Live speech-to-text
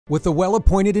With a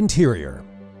well-appointed interior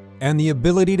and the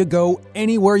ability to go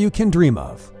anywhere you can dream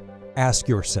of, ask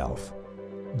yourself,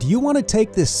 do you want to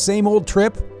take this same old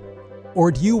trip,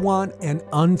 or do you want an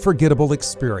unforgettable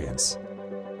experience?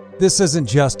 This isn't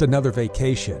just another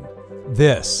vacation.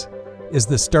 This is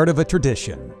the start of a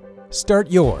tradition. Start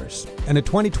yours in a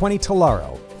 2020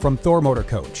 Tellaro from Thor Motor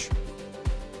Coach.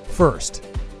 First,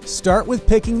 start with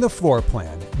picking the floor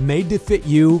plan made to fit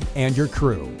you and your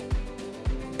crew.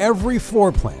 Every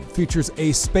floor plan features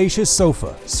a spacious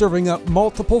sofa serving up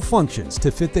multiple functions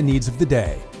to fit the needs of the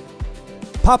day.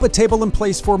 Pop a table in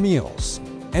place for meals,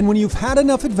 and when you've had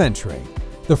enough adventuring,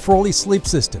 the Froley sleep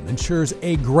system ensures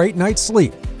a great night's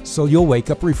sleep so you'll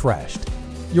wake up refreshed.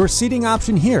 Your seating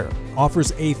option here offers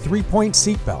a 3-point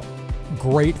seat belt,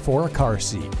 great for a car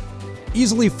seat.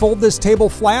 Easily fold this table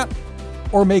flat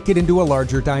or make it into a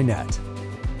larger dinette.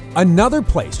 Another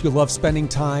place you'll love spending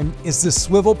time is the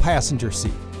swivel passenger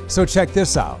seat. So check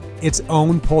this out, its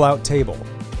own pull-out table.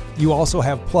 You also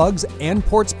have plugs and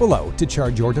ports below to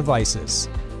charge your devices.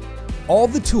 All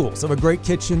the tools of a great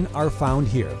kitchen are found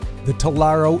here. The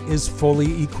Tellaro is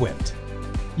fully equipped.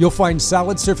 You'll find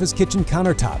solid surface kitchen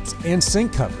countertops and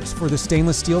sink covers for the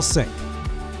stainless steel sink,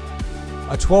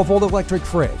 a 12-volt electric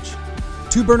fridge,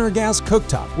 2-burner gas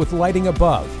cooktop with lighting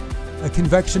above, a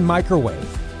convection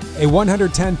microwave, a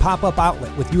 110 pop-up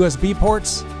outlet with USB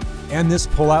ports, and this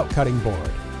pull-out cutting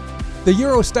board. The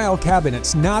Euro-style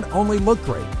cabinets not only look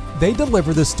great, they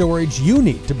deliver the storage you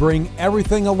need to bring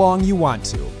everything along you want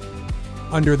to.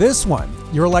 Under this one,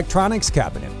 your electronics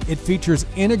cabinet, it features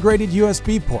integrated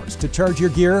USB ports to charge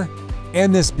your gear,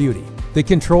 and this beauty, the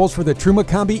controls for the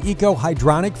Trumacombi Eco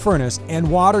hydronic furnace and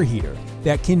water heater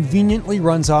that conveniently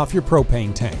runs off your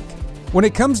propane tank. When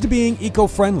it comes to being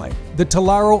eco-friendly, the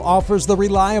Tellaro offers the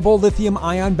reliable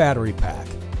lithium-ion battery pack,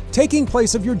 taking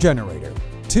place of your generator.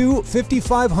 2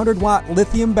 5,500-watt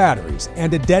lithium batteries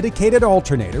and a dedicated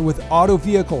alternator with auto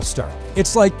vehicle start.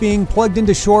 It's like being plugged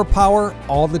into shore power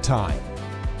all the time.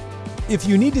 If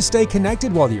you need to stay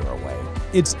connected while you're away,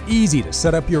 it's easy to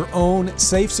set up your own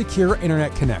safe, secure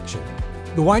internet connection.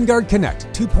 The WineGuard Connect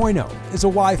 2.0 is a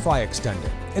Wi-Fi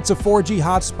extender. It's a 4G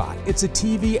hotspot. It's a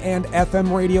TV and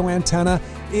FM radio antenna.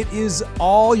 It is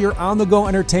all your on-the-go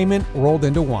entertainment rolled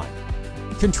into one.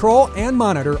 Control and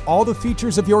monitor all the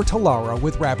features of your Tellaro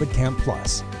with RapidCam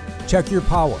Plus. Check your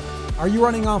power. Are you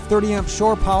running off 30-amp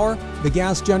shore power, the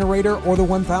gas generator, or the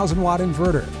 1,000-watt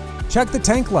inverter? Check the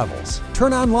tank levels,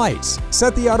 turn on lights,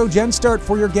 set the auto gen start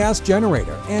for your gas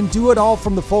generator, and do it all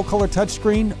from the full-color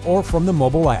touchscreen or from the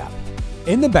mobile app.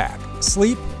 In the back,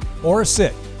 sleep or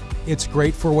sit. It's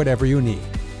great for whatever you need.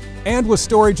 And with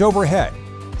storage overhead,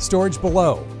 storage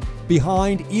below,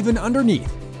 behind, even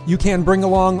underneath, you can bring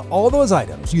along all those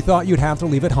items you thought you'd have to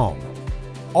leave at home.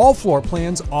 All floor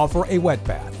plans offer a wet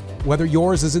bath. Whether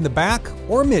yours is in the back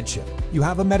or midship, you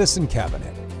have a medicine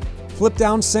cabinet,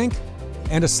 flip-down sink,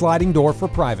 and a sliding door for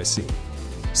privacy.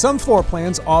 Some floor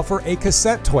plans offer a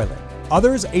cassette toilet,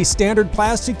 others a standard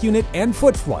plastic unit and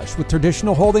foot flush with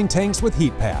traditional holding tanks with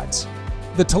heat pads.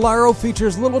 The Tellaro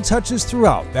features little touches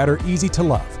throughout that are easy to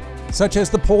love, such as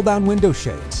the pull-down window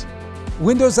shades,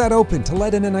 windows that open to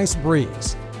let in a nice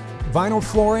breeze, vinyl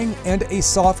flooring and a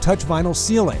soft touch vinyl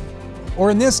ceiling, or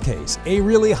in this case, a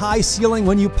really high ceiling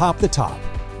when you pop the top.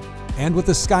 And with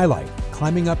the skylight,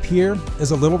 climbing up here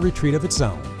is a little retreat of its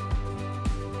own.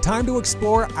 Time to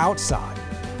explore outside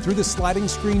through the sliding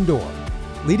screen door,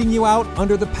 leading you out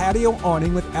under the patio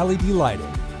awning with LED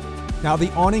lighting. Now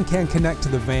the awning can connect to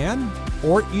the van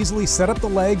or easily set up the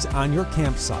legs on your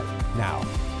campsite. Now,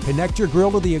 connect your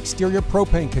grill to the exterior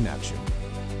propane connection.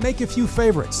 Make a few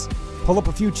favorites, pull up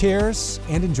a few chairs,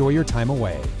 and enjoy your time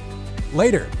away.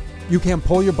 Later, you can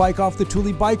pull your bike off the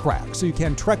Thule bike rack so you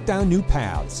can trek down new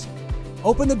paths.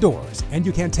 Open the doors and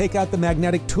you can take out the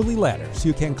magnetic Thule ladder so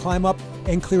you can climb up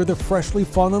and clear the freshly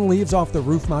fallen leaves off the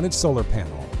roof-mounted solar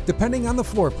panel. Depending on the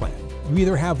floor plan, you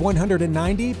either have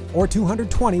 190 or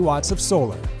 220 watts of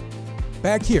solar.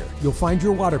 Back here, you'll find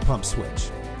your water pump switch.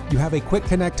 You have a quick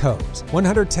connect hose,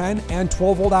 110 and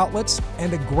 12-volt outlets,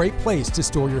 and a great place to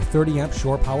store your 30-amp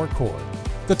shore power cord.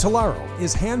 The Tellaro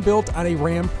is hand-built on a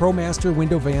Ram ProMaster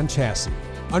window van chassis.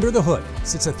 Under the hood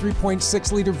sits a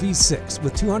 3.6-liter V6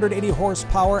 with 280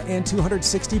 horsepower and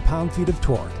 260 pound-feet of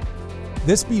torque.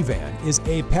 This B-van is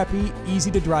a peppy,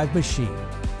 easy-to-drive machine.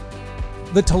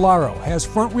 The Tellaro has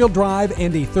front-wheel drive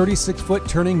and a 36-foot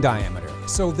turning diameter,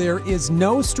 so there is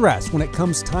no stress when it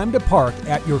comes time to park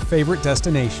at your favorite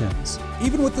destinations.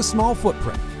 Even with the small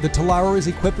footprint, the Tellaro is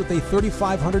equipped with a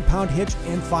 3,500-pound hitch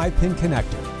and 5-pin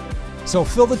connector. So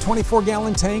fill the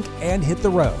 24-gallon tank and hit the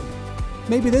road.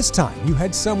 Maybe this time you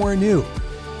head somewhere new.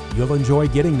 You'll enjoy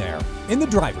getting there. In the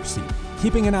driver's seat,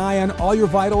 keeping an eye on all your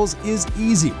vitals is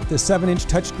easy with the 7-inch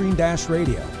touchscreen dash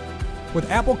radio. With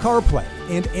Apple CarPlay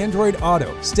and Android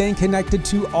Auto, staying connected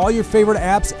to all your favorite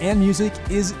apps and music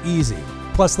is easy.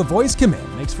 Plus, the voice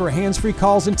command makes for hands-free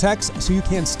calls and texts so you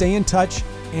can stay in touch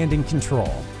and in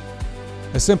control.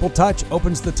 A simple touch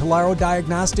opens the Tellaro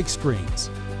diagnostic screens.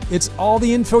 It's all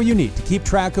the info you need to keep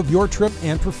track of your trip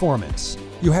and performance.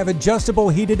 You have adjustable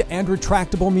heated and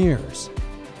retractable mirrors.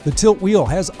 The tilt wheel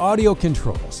has audio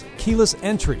controls, keyless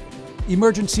entry,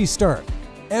 emergency start,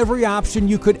 every option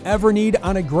you could ever need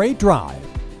on a great drive,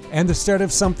 and the start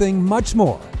of something much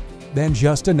more than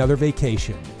just another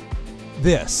vacation.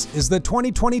 This is the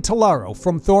 2020 Tellaro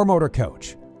from Thor Motor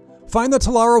Coach. Find the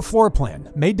Tellaro floor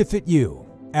plan made to fit you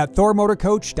at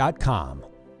thormotorcoach.com.